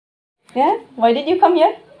Yeah? Why did you come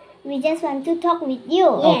here? We just want to talk with you.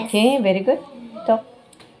 Yes. Okay, very good. Talk.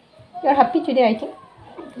 You're happy today, I think.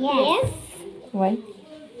 Yes. Why?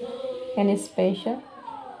 Any special?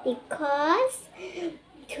 Because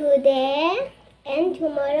today and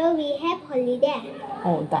tomorrow we have holiday.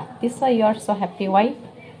 Oh, that is why you are so happy. Why?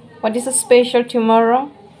 What is a special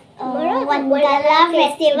tomorrow? Tomorrow Gala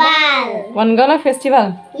festival. One Gala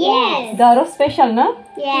festival. Yes. Garo special, no?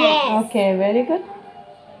 Yes. Okay, very good.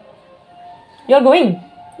 You're going?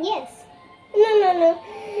 Yes. No. No,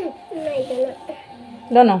 I don't know.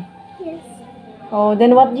 Don't know. Yes. Oh,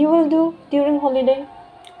 then what you will do during holiday?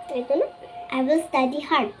 I don't know. I will study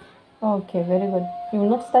hard. Okay, very good. You will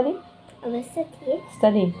not study? I will study.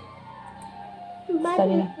 Study. But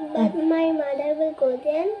Study. my mother will go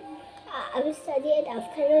then. I will study at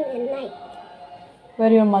afternoon and night.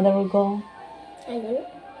 Where your mother will go? I don't know.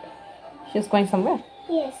 She's going somewhere.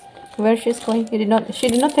 Yes. Where she's going? She did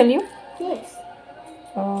not tell you? Yes.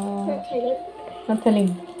 Oh, Not telling. not telling.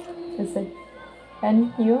 She said.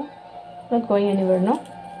 And you? Not going anywhere, no?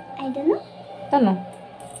 I don't know. Don't know.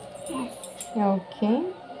 Yes. Okay.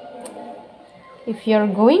 If you're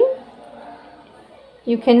going,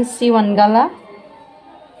 you can see one gala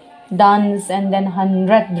dance and then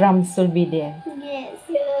 100 drums will be there. Yes.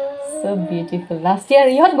 So beautiful. Last year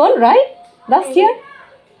you had gone, right? Last year?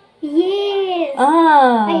 Yes.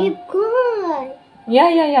 Ah. I have gone.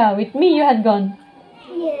 Yeah. With me you had gone.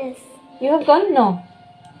 Yes. You have gone? No.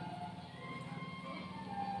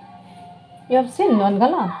 You have seen one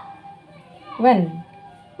gala? When?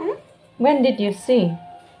 Huh? When did you see?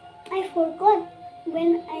 I forgot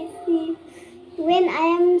when I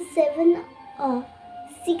am 7 or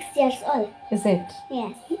 6 years old. Is it?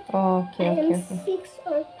 Yes. Okay. I am 6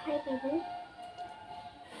 or 5 even.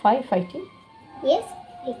 5, I think. Yes,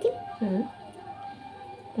 I think.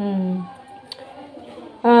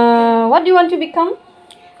 What do you want to become?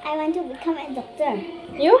 I want to become a doctor.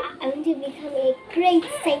 You? I want to become a great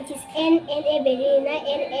scientist and a ballerina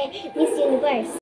and a Miss Universe.